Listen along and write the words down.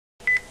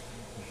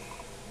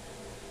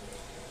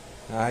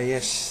Ah,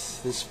 yes,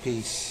 this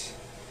piece.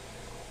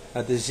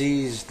 A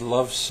diseased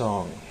love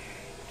song.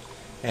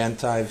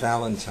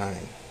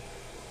 Anti-Valentine.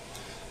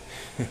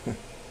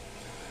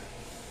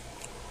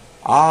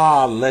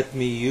 Ah, let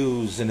me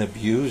use and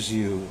abuse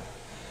you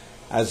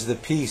as the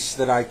piece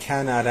that I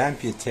cannot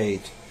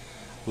amputate.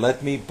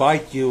 Let me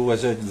bite you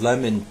as a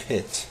lemon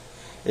pit,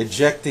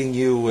 ejecting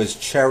you as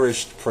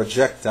cherished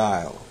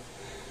projectile,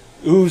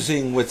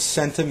 oozing with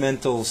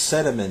sentimental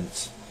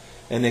sediment,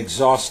 an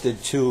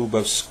exhausted tube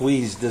of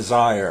squeezed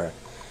desire,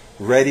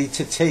 ready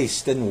to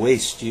taste and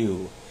waste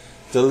you,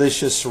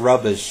 delicious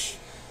rubbish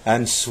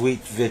and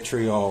sweet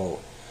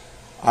vitriol.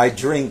 I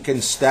drink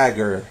and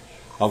stagger,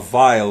 a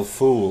vile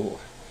fool,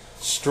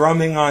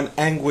 strumming on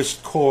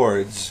anguished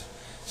chords,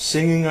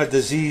 singing a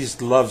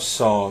diseased love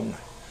song,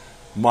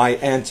 my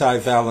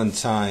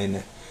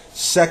anti-Valentine,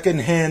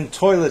 second-hand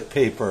toilet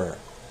paper.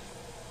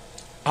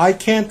 I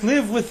can't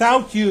live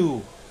without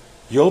you.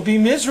 You'll be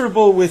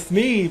miserable with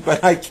me,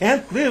 but I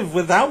can't live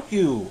without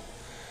you.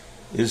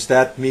 Is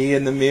that me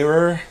in the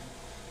mirror?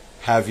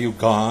 Have you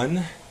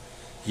gone?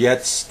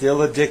 Yet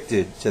still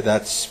addicted to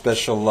that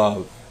special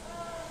love.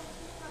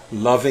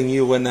 Loving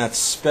you in that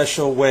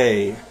special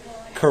way,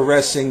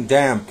 caressing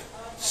damp,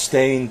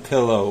 stained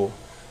pillow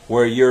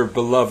where your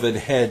beloved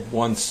head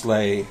once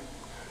lay.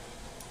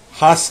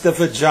 Hasta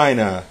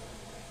vagina,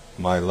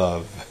 my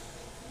love.